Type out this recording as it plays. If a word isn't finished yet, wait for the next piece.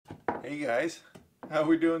Hey guys, how are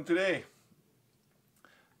we doing today?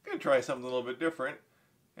 I'm going to try something a little bit different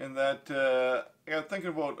in that I got thinking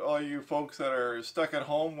about all you folks that are stuck at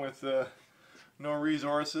home with no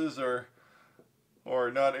resources or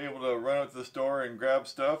not able to run out to the store and grab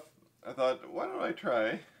stuff. I thought, why don't I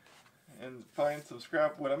try and find some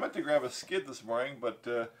scrap wood. I meant to grab a skid this morning, but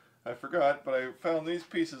I forgot. But I found these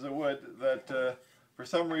pieces of wood that for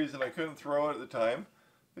some reason I couldn't throw out at the time.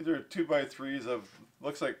 These are 2x3s of,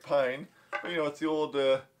 looks like pine, but you know, it's the old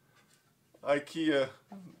IKEA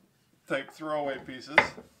type throwaway pieces.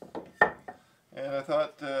 And I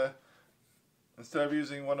thought instead of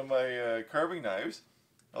using one of my carving knives,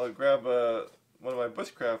 I'll grab one of my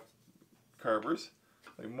bushcraft carvers,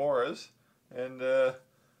 like Mora's, and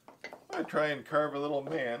I'd try and carve a little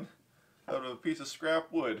man out of a piece of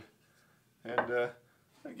scrap wood. And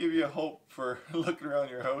I'll give you a hope for looking around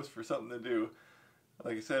your house for something to do.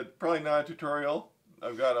 Like I said, probably not a tutorial.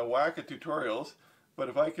 I've got a whack of tutorials, but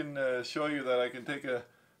if I can show you that I can take a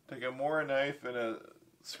Mora knife and a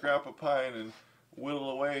scrap of pine and whittle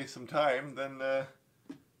away some time, then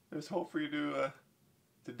there's hope for you to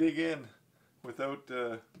dig in without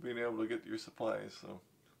being able to get your supplies. So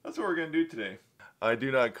that's what we're going to do today. I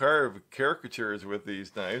do not carve caricatures with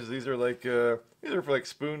these knives. These are like these are for like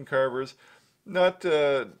spoon carvers. Not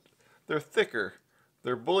they're thicker.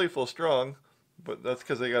 They're bully full strong, but that's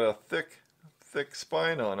because they got a thick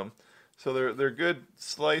spine on them. So they're good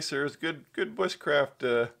slicers, good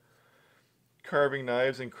bushcraft carving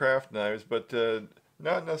knives and craft knives, but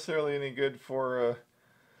not necessarily any good for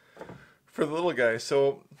the little guys.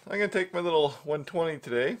 So I'm gonna take my little 120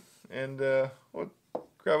 today, and we'll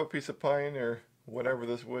grab a piece of pine or whatever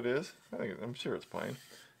this wood is. I'm sure it's pine,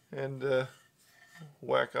 and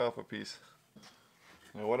whack off a piece.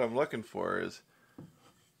 Now what I'm looking for is,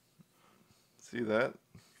 see that?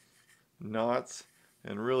 Knots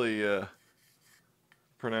and really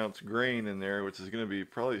pronounced grain in there, which is going to be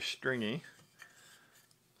probably stringy.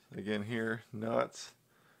 Again here, knots.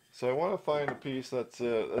 So I want to find a piece that's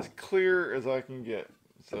as clear as I can get.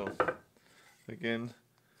 So again,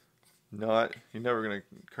 knot. You're never going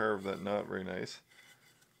to carve that knot very nice.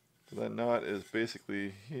 So that knot is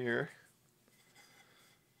basically here.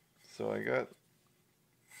 So I got,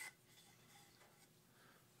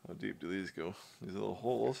 how deep do these go? These little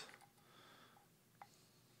holes.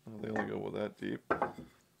 Well, they only go with that deep.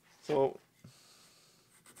 So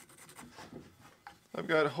I've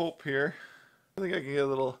got hope here. I think I can get a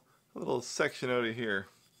little section out of here.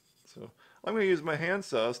 So I'm going to use my hand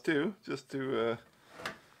saws too, just to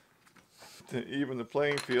even the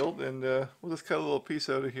playing field, and we'll just cut a little piece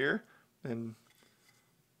out of here and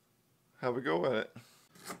have a go at it.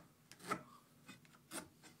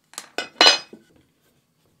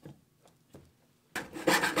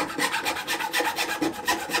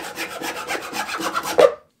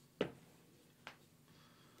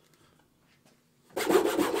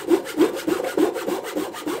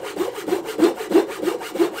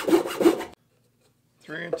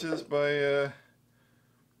 3 inches by a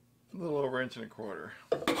little over 1 1/4 inches.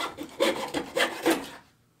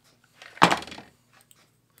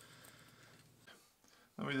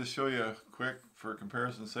 Let me just show you quick for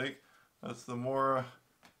comparison's sake. That's the Mora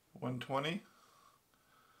 120.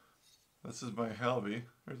 This is my Halby.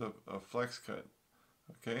 There's a flex cut.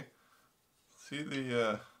 Okay, see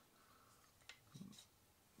the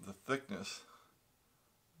thickness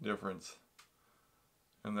difference,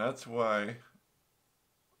 and that's why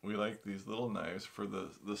we like these little knives for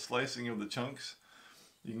the slicing of the chunks.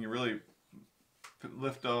 You can really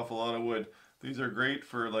lift off a lot of wood. These are great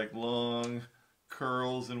for like long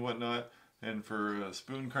curls and whatnot, and for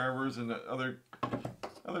spoon carvers and other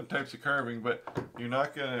types of carving. But we're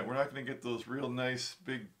not gonna get those real nice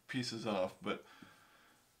big pieces off. But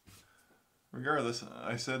regardless,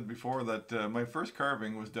 I said before that my first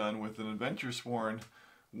carving was done with an adventure-sworn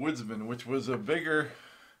woodsman, which was a bigger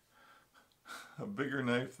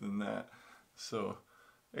knife than that. So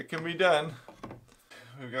it can be done.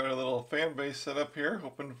 We've got our little fan base set up here,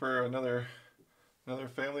 hoping for another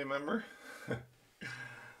family member.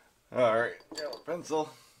 Alright, yellow pencil.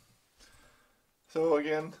 So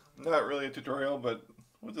again, not really a tutorial, but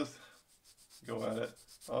we'll just go at it.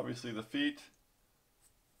 Obviously the feet,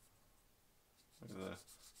 look at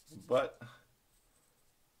the butt.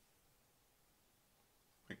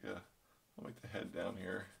 I'll make the head down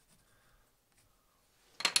here.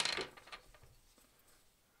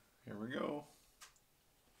 Here we go.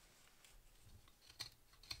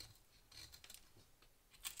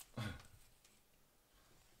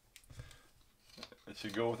 It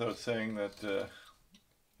should go without saying that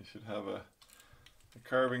you should have a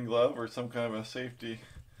carving glove or some kind of a safety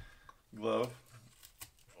glove.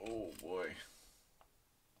 Oh boy.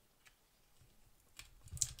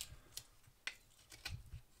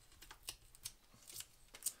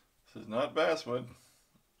 This is not basswood.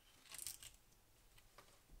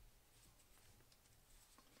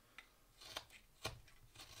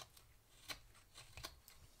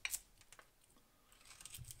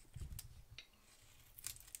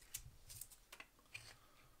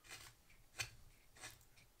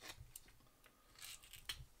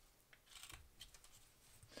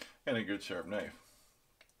 And a good sharp knife.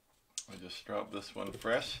 I just dropped this one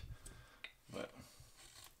fresh, but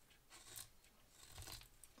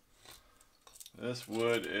this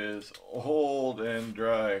wood is old and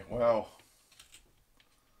dry. Wow.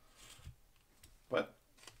 But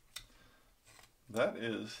that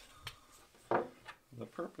is the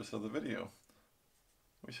purpose of the video.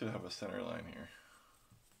 We should have a center line here.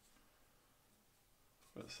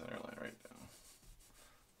 Put a center line right down.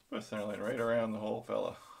 Put a center line right around the whole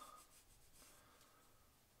fella.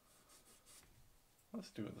 Let's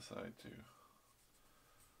do it the side too.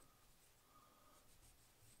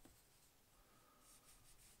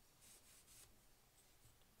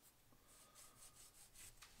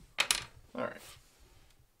 All right.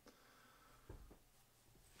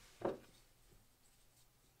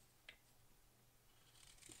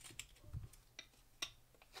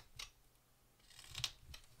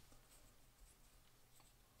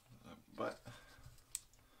 But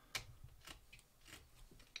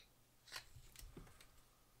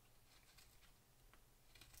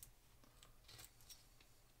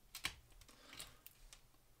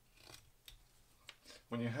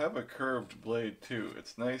when you have a curved blade too,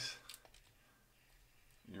 it's nice.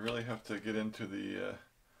 You really have to get into the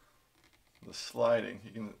sliding.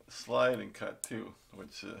 You can slide and cut too,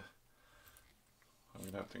 which I'm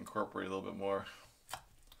gonna have to incorporate a little bit more.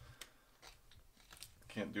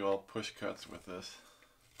 Can't do all push cuts with this.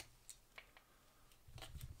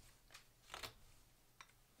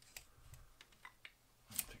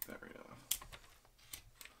 Take that right off.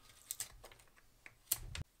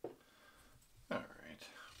 All right.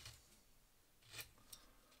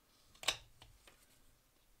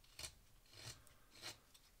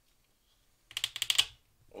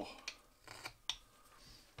 Oh.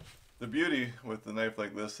 The beauty with a knife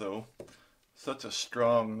like this though, such a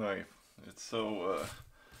strong knife. It's so,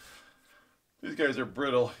 these guys are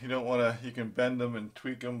brittle. You don't want to, you can bend them and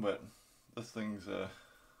tweak them, but this thing's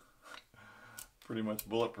pretty much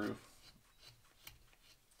bulletproof.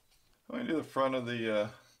 I'm going to do the front of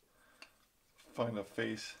the, find a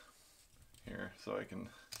face here so I can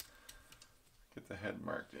get the head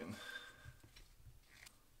marked in.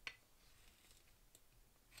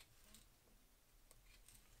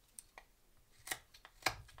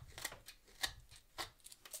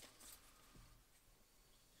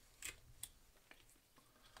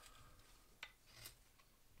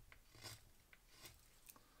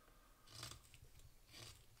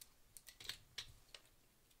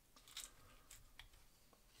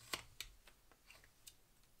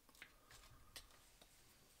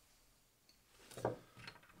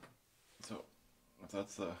 So if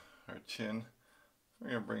that's our chin,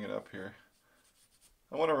 we're going to bring it up here.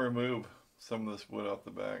 I want to remove some of this wood off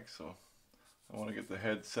the back, so I want to get the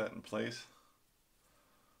head set in place.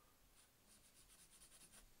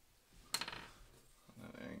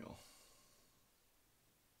 That angle.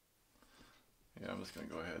 Yeah, I'm just going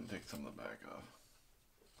to go ahead and take some of the back off.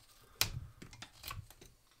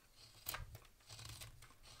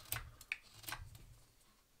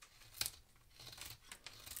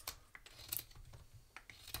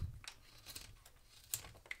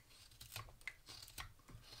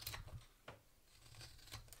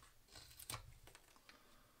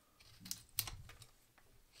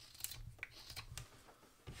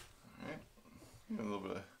 A little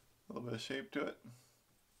bit of shape to it.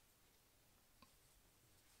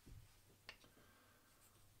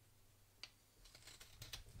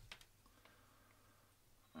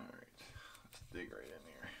 All right, let's dig right in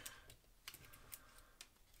here.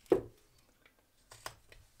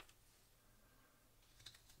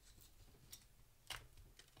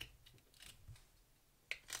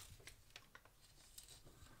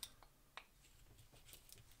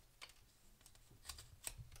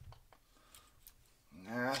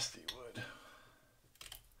 Nasty wood.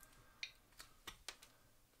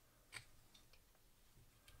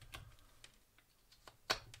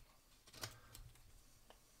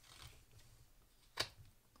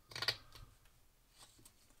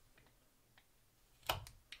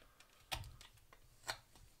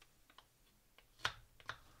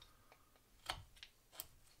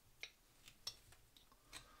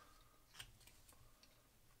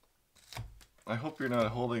 I hope you're not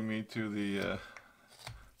holding me to the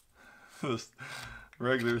this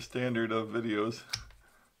regular standard of videos.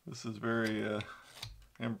 This is very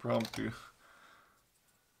impromptu.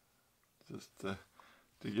 Just to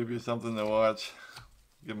give you something to watch.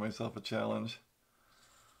 Give myself a challenge.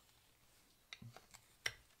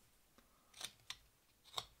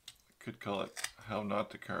 I could call it how not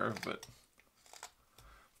to carve, but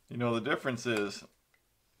you know, the difference is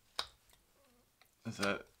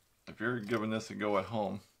that if you're giving this a go at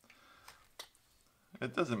home,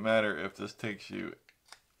 it doesn't matter if this takes you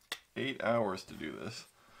 8 hours to do this.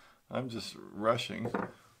 I'm just rushing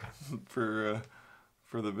for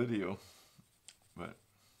the video, but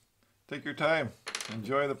take your time,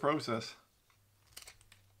 enjoy the process.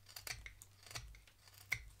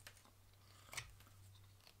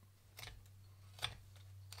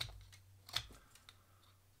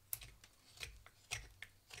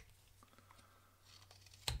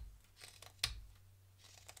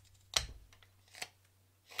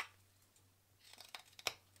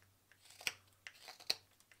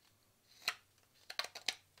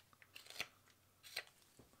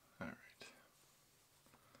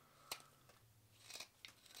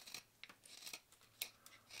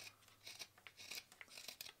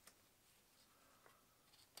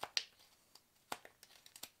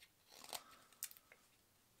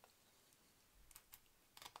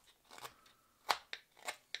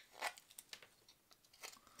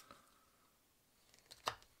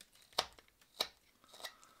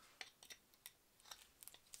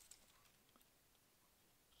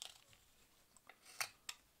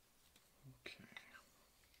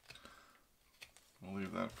 We'll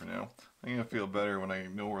leave that for now. I'm going to feel better when I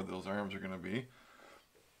know where those arms are going to be.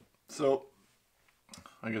 So,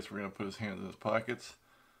 I guess we're going to put his hands in his pockets.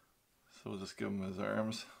 So we'll just give him his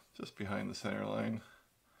arms just behind the center line.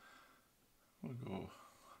 We'll go...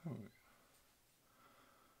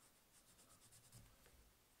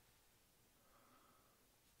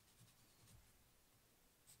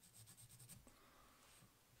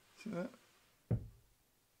 See that?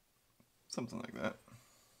 Something like that.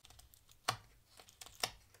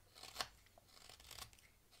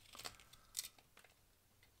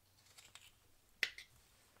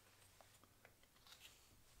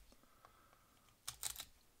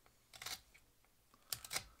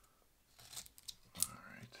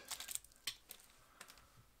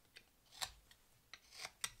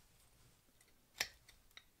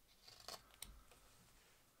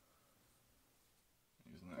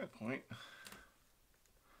 Point.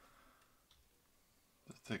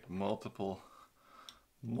 Just take multiple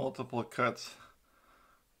cuts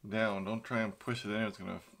down. Don't try and push it in. It's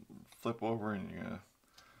going to flip over and you're going to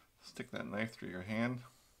stick that knife through your hand.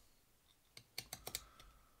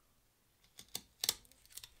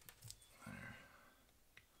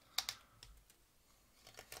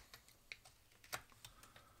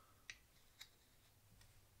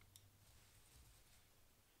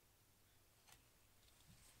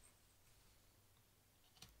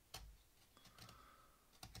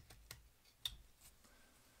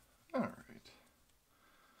 All right.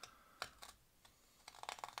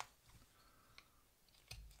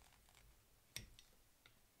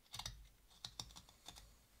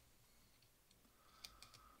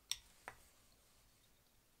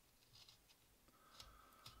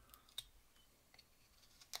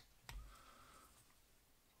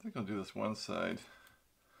 I think I'll do this one side.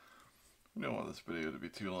 I don't want this video to be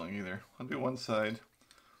too long either. I'll do one side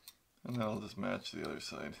and then I'll just match the other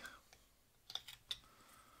side.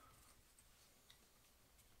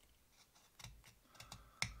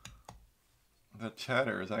 That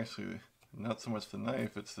chatter is actually not so much the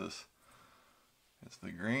knife, it's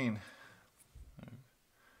the grain.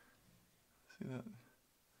 See that?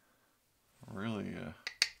 Really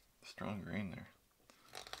strong grain there.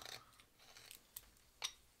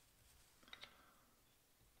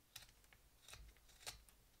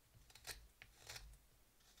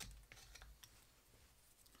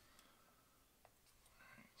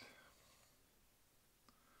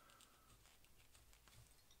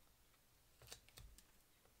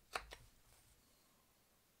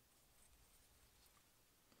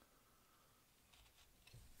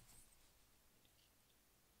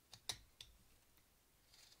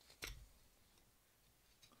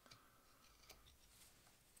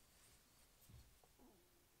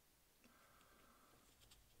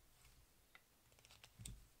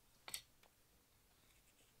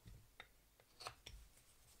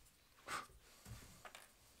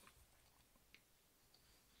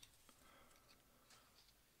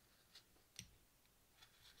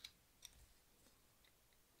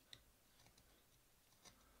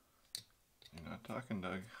 You're not talking,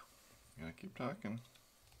 Doug. Gotta keep talking.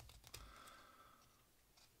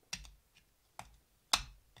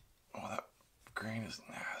 Oh, that grain is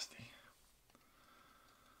nasty.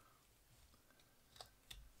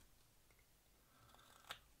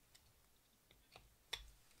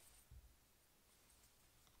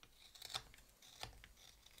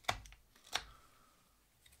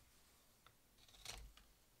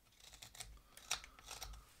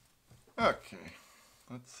 Okay,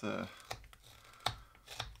 let's so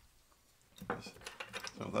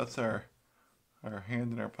that's our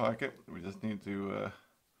hand in our pocket. We just need to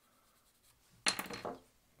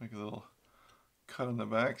make a little cut on the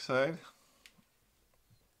back side.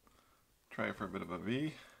 Try for a bit of a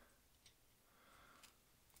V.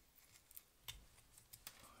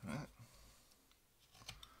 That.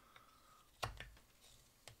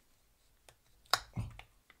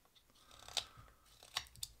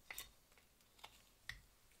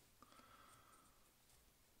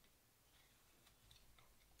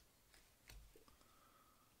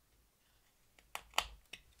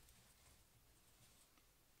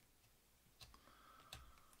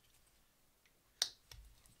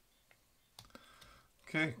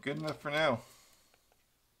 Okay, good enough for now.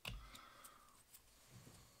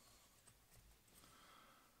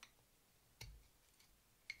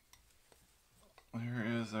 There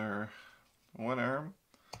is our one arm,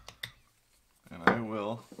 and I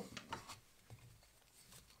will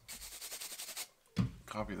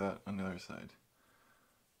copy that on the other side.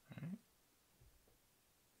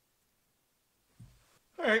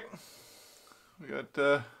 All right, we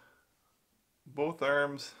got both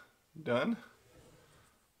arms done.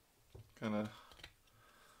 Kind of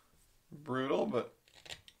brutal, but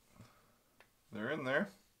they're in there.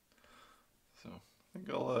 So I think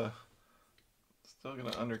I'll still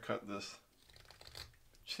gonna undercut this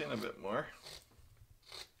chin a bit more.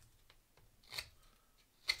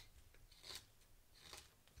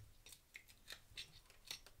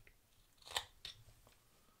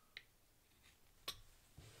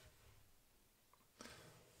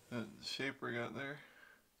 That shape we got there.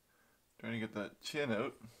 Trying to get that chin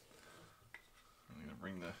out. I'm gonna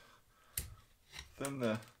bring thin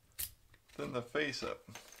the face up.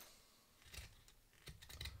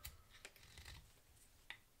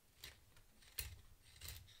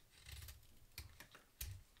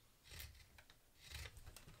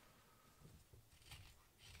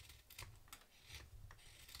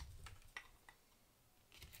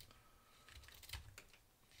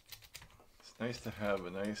 It's nice to have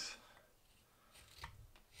a nice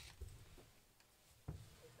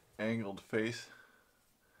angled face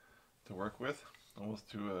to work with, almost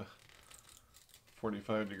to a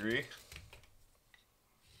 45 degree.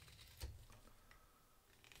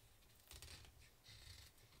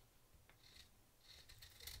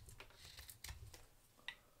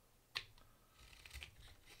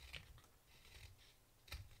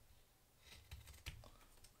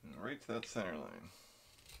 And right to that center line.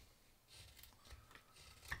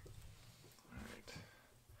 Alright.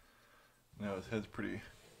 Now his head's pretty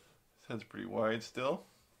wide still,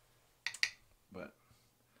 but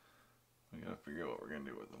we gotta figure out what we're gonna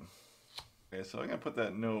do with him. Okay, so I'm gonna put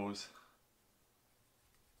that nose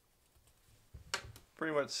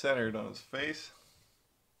pretty much centered on his face.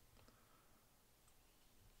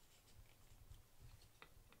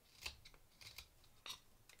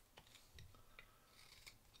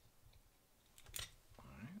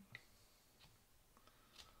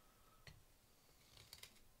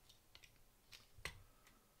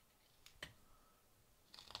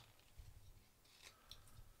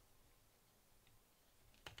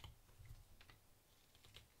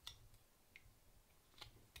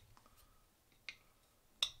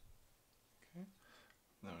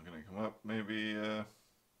 Now we're going to come up maybe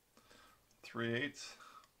 3/8.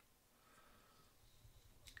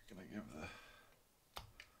 Gonna give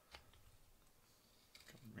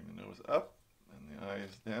bring the nose up and the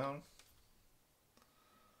eyes down.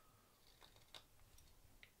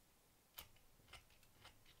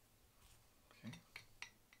 Okay.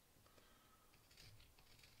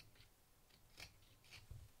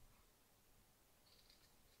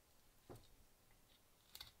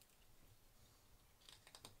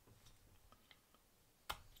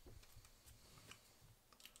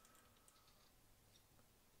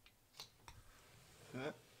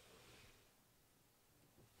 That.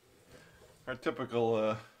 Our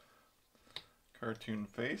typical cartoon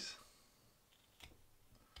face.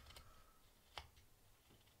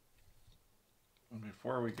 And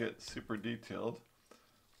before we get super detailed,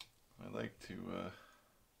 I like to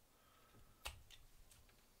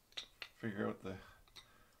figure out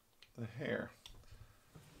the hair.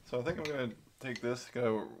 So I think I'm going to take this,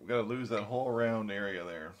 gotta lose that whole round area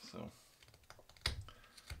there, so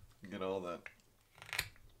get all that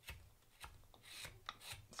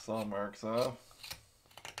saw marks off.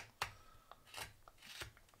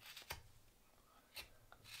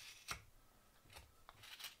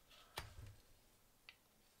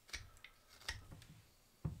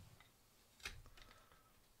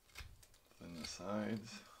 Then the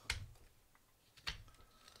sides.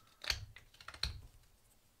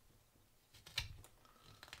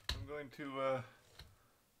 I'm going to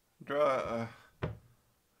draw a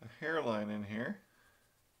hairline in here.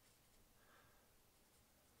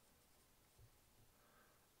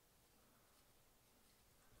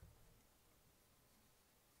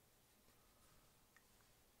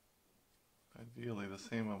 Ideally the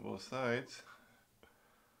same on both sides.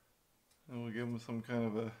 And we'll give them some kind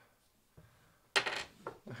of a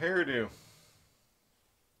hairdo.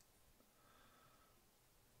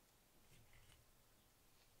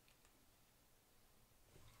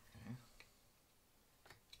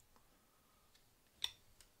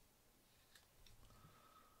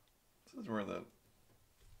 This is where the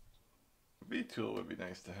V tool would be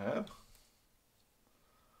nice to have.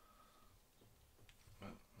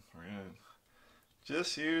 But we're going to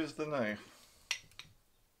just use the knife.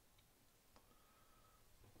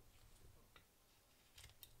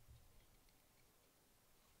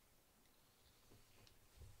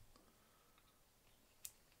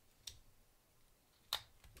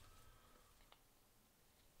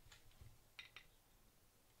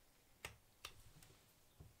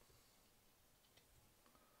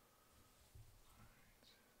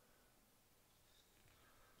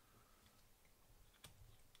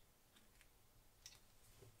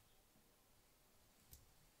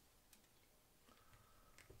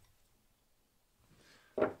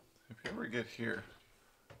 If you ever get here,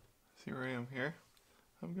 see where I am here?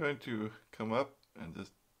 I'm going to come up and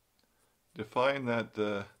just define that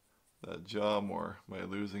that jaw more by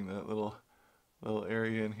losing that little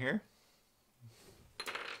area in here.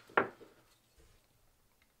 And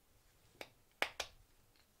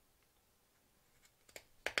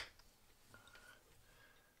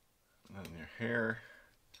then your hair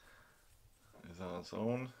is on its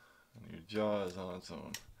own, and your jaw is on its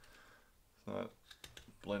own. It's not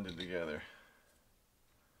blended together.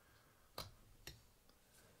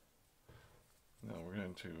 Now we're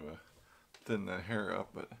going to thin that hair up,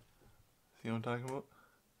 but see what I'm talking about?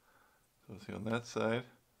 So see on that side,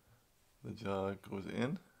 the jaw goes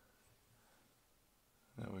in.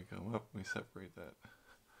 Now we come up, we separate that.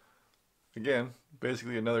 Again,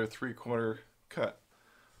 basically another 3/4 cut.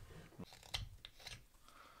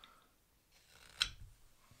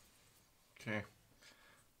 Okay.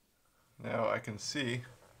 Now I can see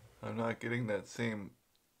I'm not getting that same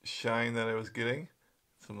shine that I was getting.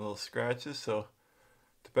 Some little scratches, so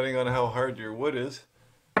depending on how hard your wood is,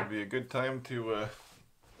 it'd be a good time to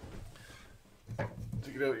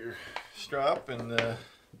get out your strop and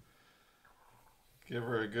give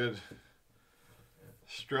her a good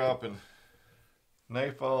strop and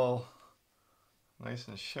knife all nice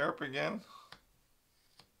and sharp again.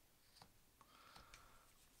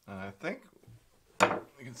 And I think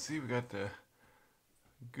you can see we got the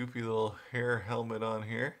goofy little hair helmet on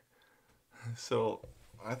here. So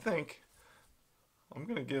I think I'm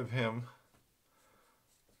going to give him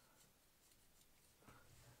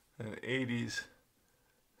an 80s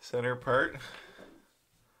center part.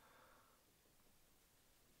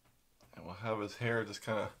 And we'll have his hair just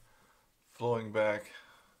kind of flowing back,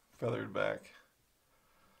 feathered back.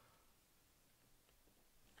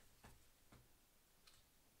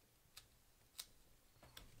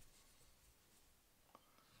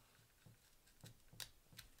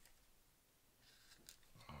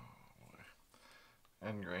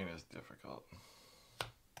 End grain is difficult.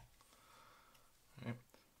 Okay.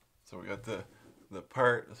 So we got the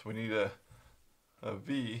part, so we need a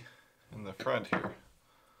V in the front here.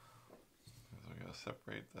 So we gotta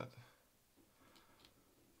separate that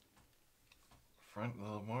front a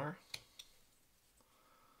little more,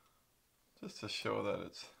 just to show that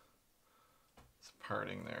it's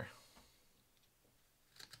parting there.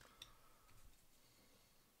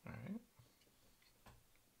 All right.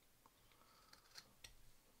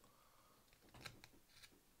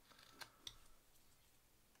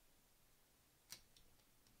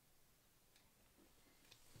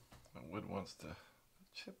 Wood wants to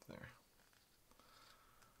chip there.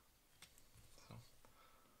 So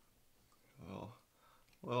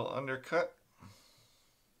a little undercut.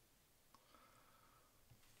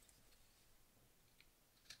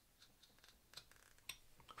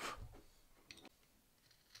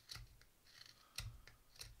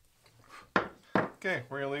 Okay,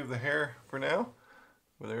 we're gonna leave the hair for now.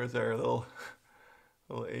 Well, there's our little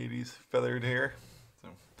 80s feathered hair. So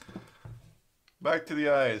back to the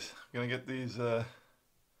eyes. I'm gonna get these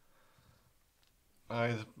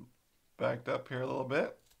eyes backed up here a little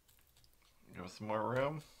bit. Give us some more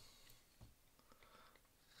room.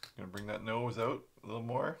 Gonna bring that nose out a little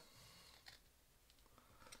more.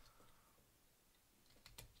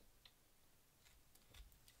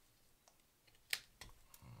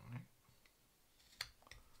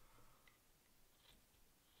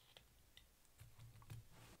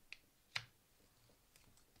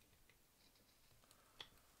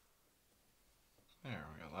 There,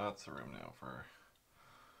 we got lots of room now for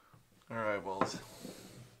our eyeballs.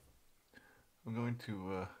 I'm going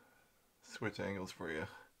to switch angles for you.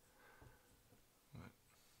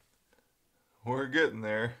 We're getting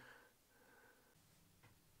there.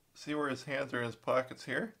 See where his hands are in his pockets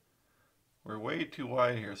here? We're way too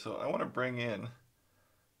wide here, so I want to bring in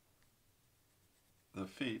the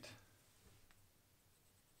feet.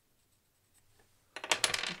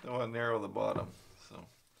 I want to narrow the bottom, so I'm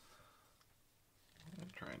going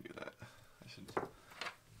to try and do that. I should.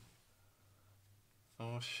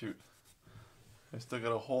 Oh shoot. I still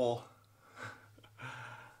got a hole.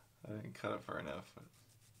 I didn't cut it far enough. But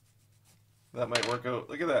that might work out.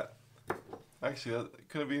 Look at that. Actually, that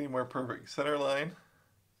couldn't be any more perfect. Center line,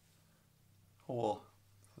 hole.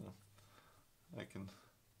 So I can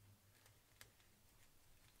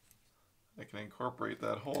incorporate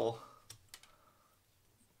that hole.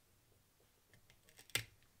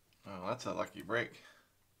 Oh, that's a lucky break.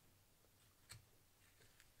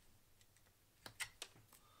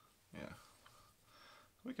 Yeah,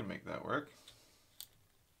 we can make that work.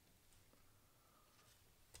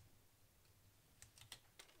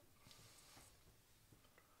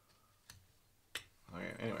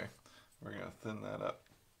 Okay, anyway, we're going to thin that up.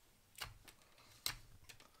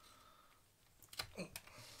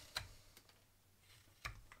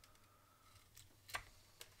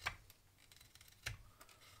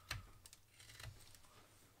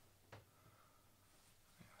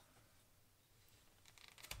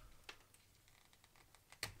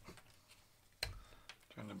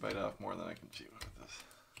 Trying to bite off more than I can chew with this.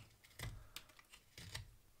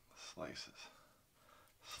 Slices.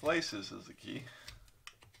 Slices is the key.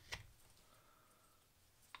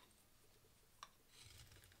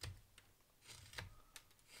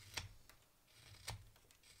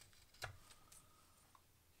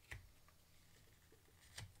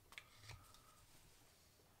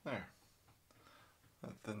 There.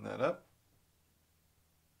 I'll thin that up.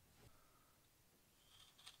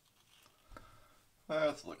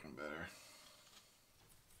 That's looking better.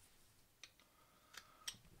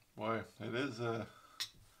 Boy, it is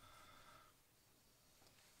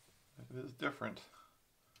different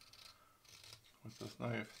with this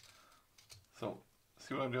knife. So,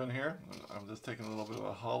 see what I'm doing here? I'm just taking a little bit of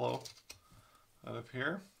a hollow out of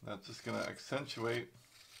here. That's just going to accentuate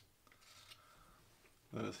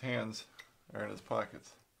that his hands are in his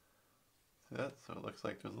pockets. See that? So it looks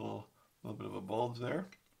like there's a little bit of a bulge there.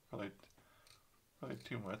 Probably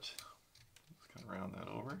too much. Just kind of round that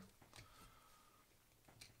over.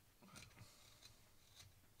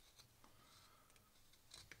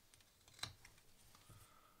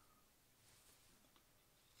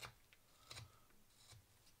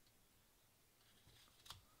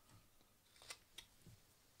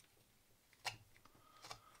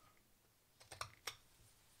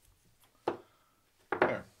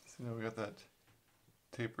 There. So now we got that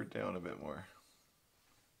tapered down a bit more.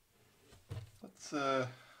 Let's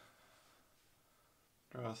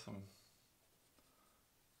draw some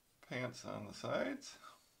pants on the sides.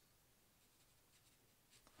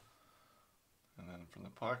 And then from the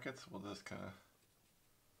pockets, we'll just kind of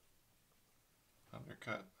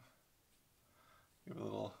undercut. Give a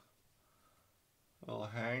little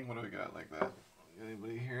hang. What do we got like that?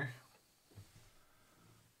 Anybody here?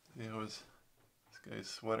 See how this guy's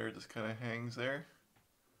sweater just kind of hangs there?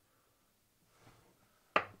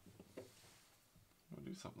 We'll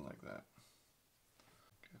do something like that.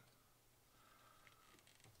 Okay.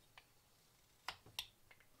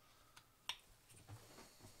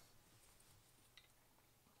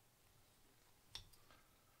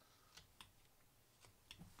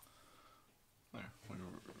 There, we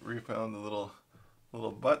refound the little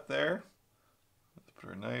butt there. Let's put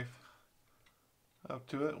our knife up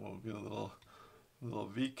to it. We'll get a little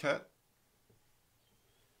V cut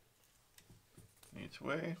each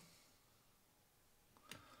way.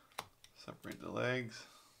 Separate the legs.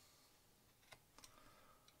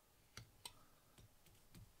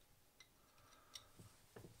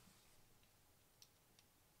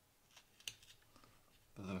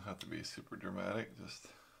 have to be super dramatic, just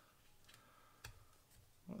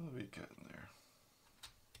a little V-cut in there.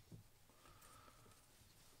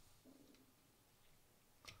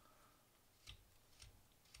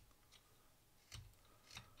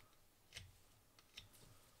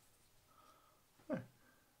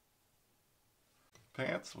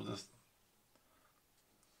 Pants, we'll just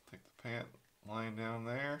take the pant line down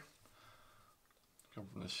there, come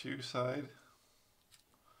from the shoe side,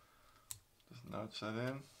 just notch that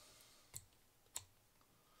in.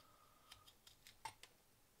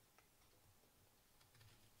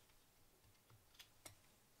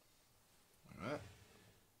 Like that.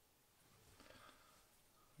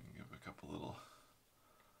 And give a couple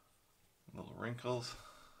little wrinkles.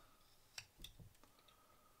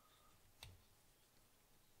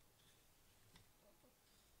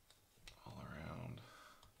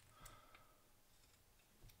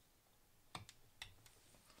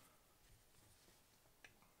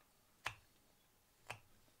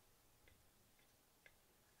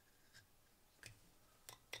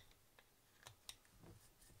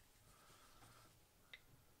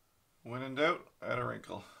 When in doubt, add a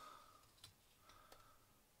wrinkle.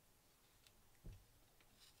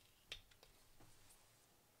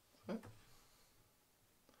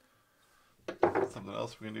 Something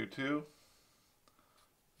else we can do too.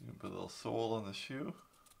 You can put a little sole on the shoe.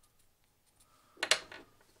 This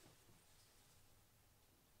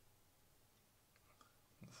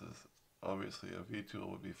is obviously a V-tool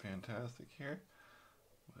would be fantastic here,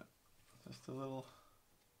 but just a little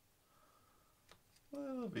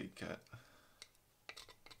V-cut.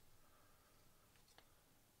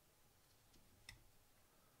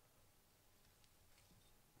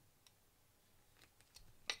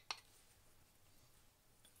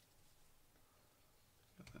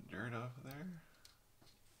 Get the dirt off of there.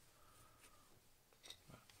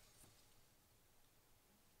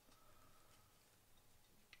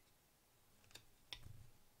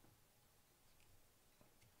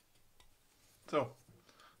 So,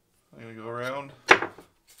 I'm going to go around,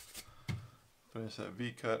 finish that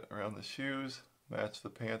V-cut around the shoes, match the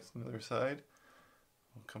pants on the other side.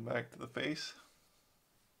 We'll come back to the face.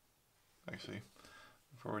 Actually,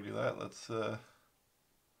 before we do that, let's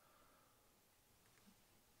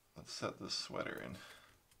set this sweater in.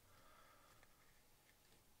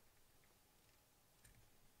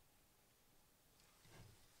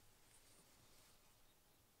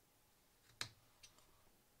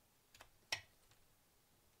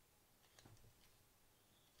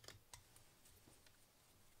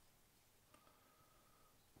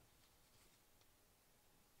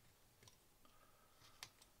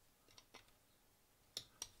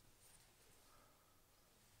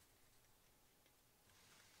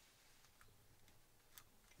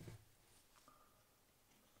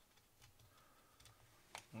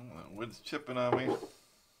 Oh, that wood's chipping on me.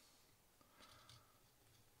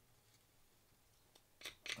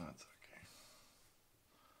 That's okay.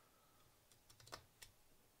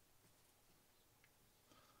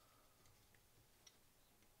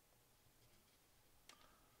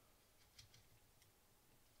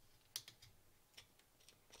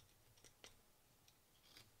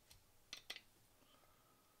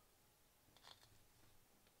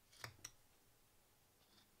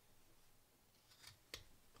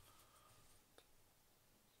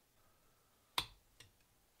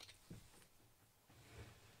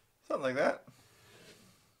 Something like that.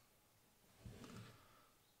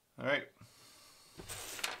 All right.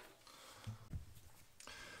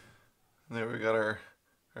 There we got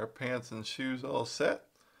our pants and shoes all set.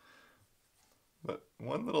 But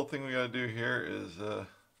one little thing we got to do here is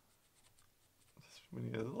we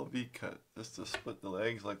need a little V-cut just to split the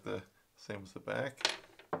legs like the same as the back.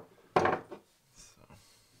 So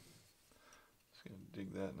just gonna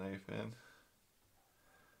dig that knife in.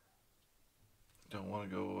 Don't want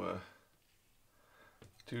to go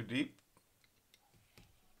too deep.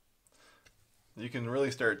 You can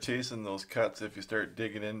really start chasing those cuts if you start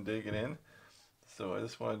digging in. So I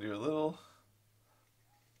just want to do a little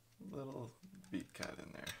beat cut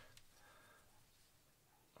in there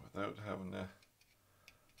without having to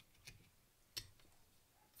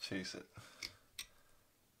chase it.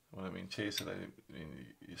 When I mean chase it, I mean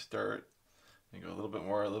you start, you go a little bit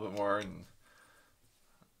more, and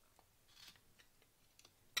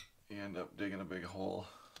you end up digging a big hole.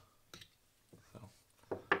 So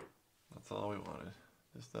that's all we wanted,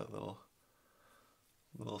 just that little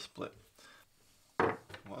split.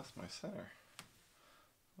 Lost my center.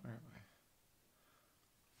 Where am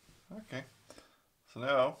I? Okay, so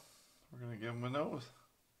now we're going to give him a nose.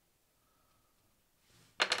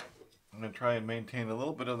 I'm going to try and maintain a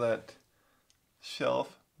little bit of that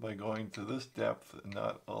shelf by going to this depth and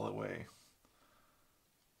not all the way.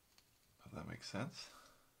 Does that make sense?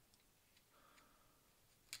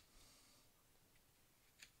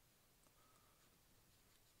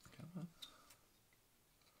 Come on.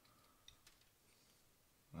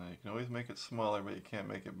 Now you can always make it smaller, but you can't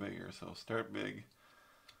make it bigger. So start big.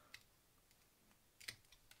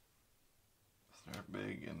 Start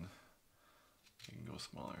big and you can go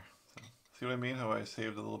smaller. So, see what I mean? How I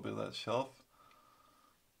saved a little bit of that shelf?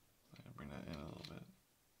 I'm going to bring that in a little bit.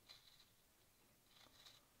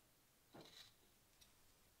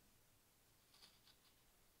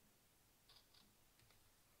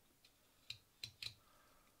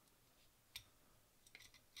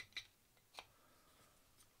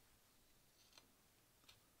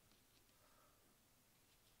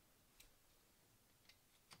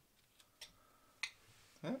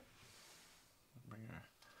 Yeah. Bring our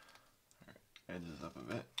edges up a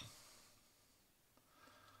bit.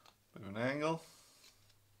 Bit of an angle.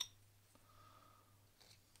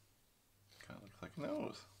 Kind of looks like a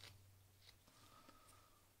nose.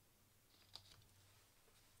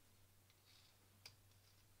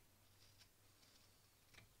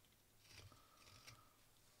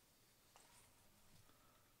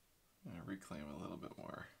 I'm going to reclaim a little bit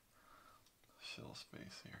more shell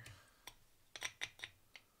space here.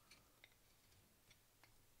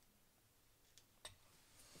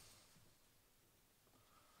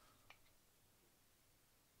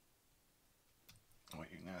 Oh,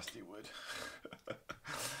 you nasty wood.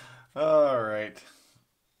 All right.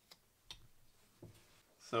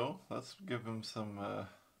 So let's give him some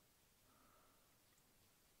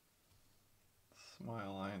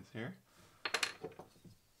smile lines here. This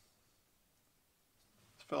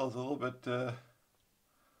fellow's a little bit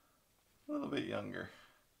younger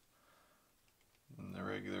than the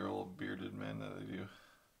regular old bearded men that I do.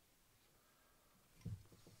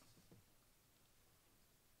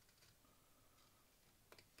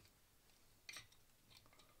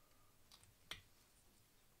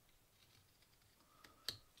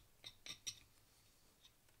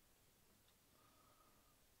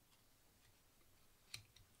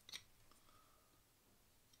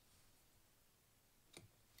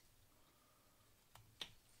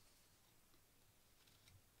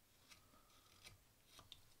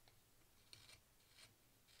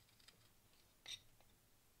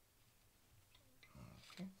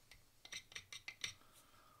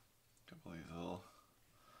 Couple of these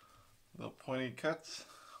little pointy cuts.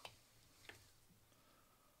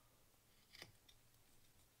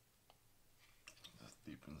 Just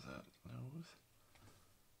deepens that nose.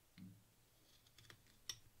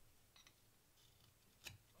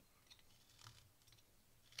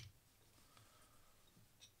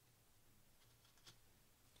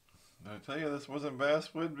 Did I tell you this wasn't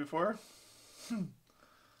basswood before?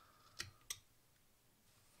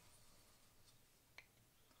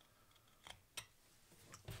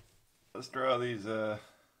 Let's draw these eyes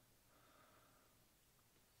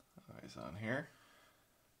on here.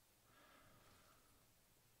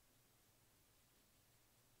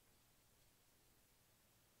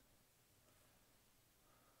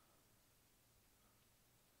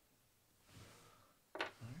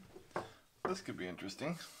 This could be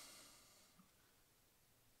interesting.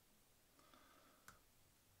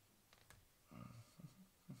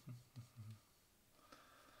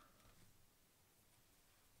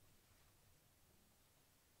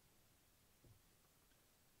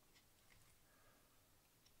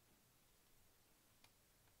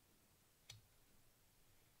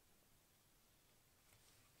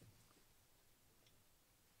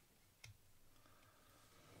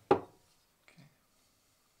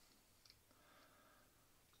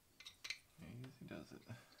 Easy does it.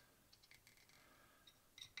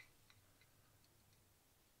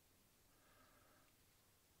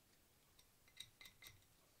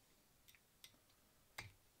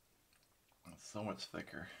 It's so much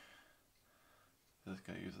thicker. Just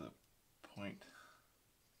gotta use a point.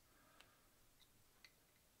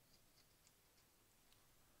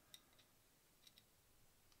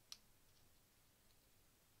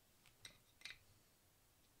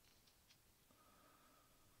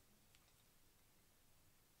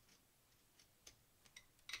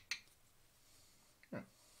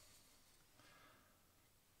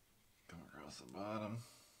 Come across the bottom.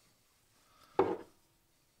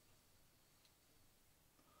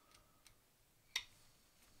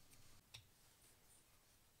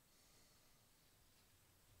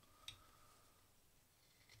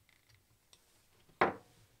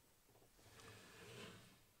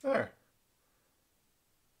 There.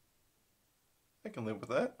 I can live with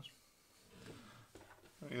that.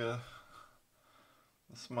 Yeah.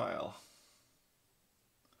 a smile.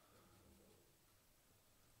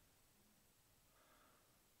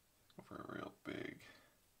 Go for a real big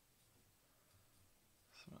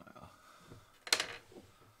smile.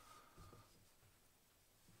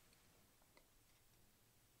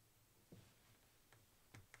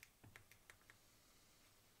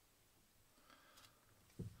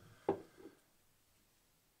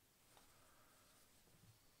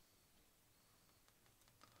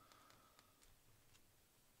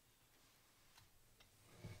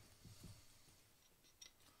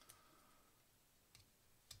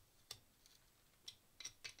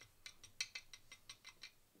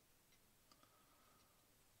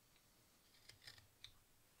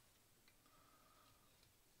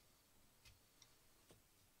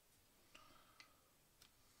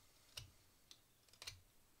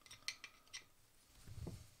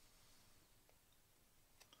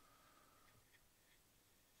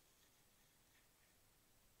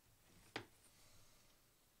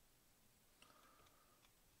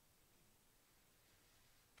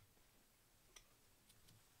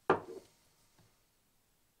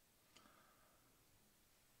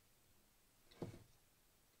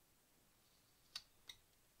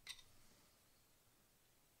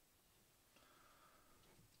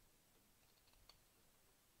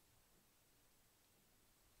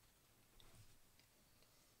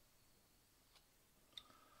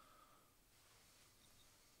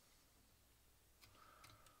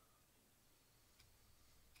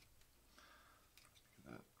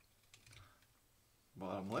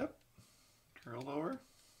 Bottom lip curled over.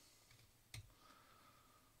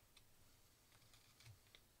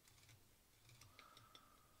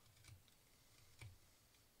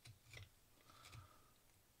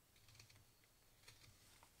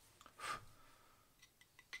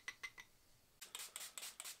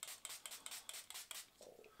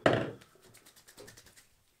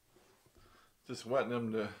 Just wetting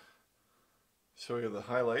them to show you the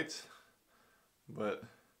highlights, but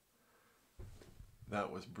that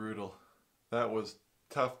was brutal. That was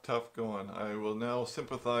tough going. I will now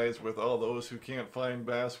sympathize with all those who can't find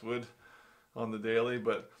basswood on the daily,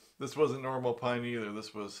 but this wasn't normal pine either.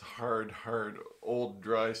 This was hard, old,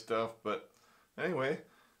 dry stuff. But anyway,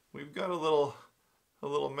 we've got a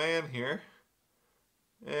little man here,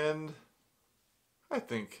 and I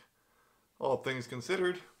think, all things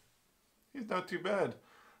considered, he's not too bad.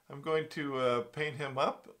 I'm going to paint him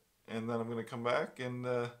up, and then I'm going to come back and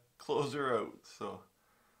close her out. So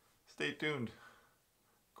stay tuned.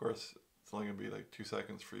 Of course, it's only going to be like 2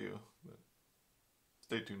 seconds for you, but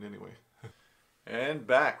stay tuned anyway. And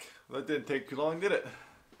back. That didn't take too long, did it?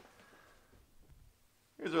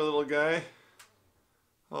 Here's our little guy,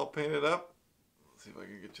 all painted up. Let's see if I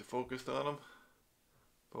can get you focused on him.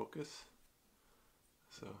 Focus.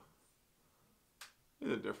 So,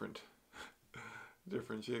 he's a different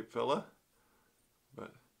shaped fella.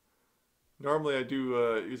 But normally I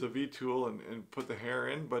do use a V-tool and put the hair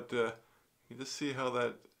in, but you just see how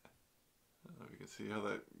that, I don't know if you can see how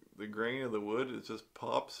that, the grain of the wood, it just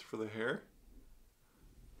pops for the hair.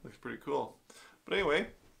 Looks pretty cool. But anyway,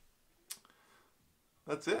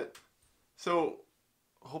 that's it. So,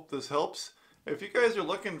 hope this helps. If you guys are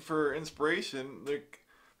looking for inspiration, like,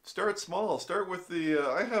 start small. Start with the,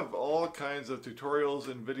 I have all kinds of tutorials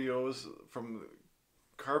and videos from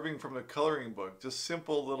carving from the coloring book. Just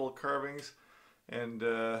simple little carvings and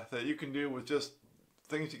that you can do with just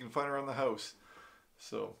things you can find around the house.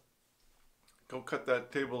 So, go cut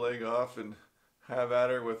that table leg off and have at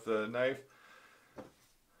her with a knife.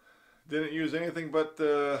 Didn't use anything but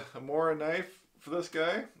a Mora knife for this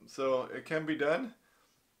guy, so it can be done.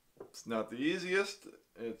 It's not the easiest.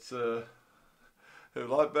 It's a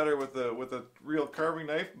lot better with a real carving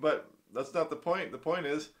knife, but that's not the point. The point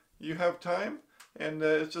is you have time, and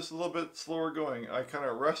it's just a little bit slower going. I kind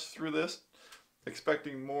of rushed through this,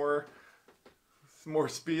 expecting more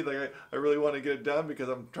speed. Like I really want to get it done because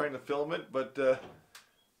I'm trying to film it, but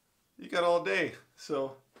you got all day.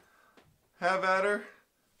 So have at her.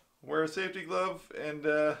 Wear a safety glove, and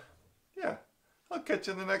yeah, I'll catch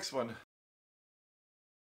you in the next one.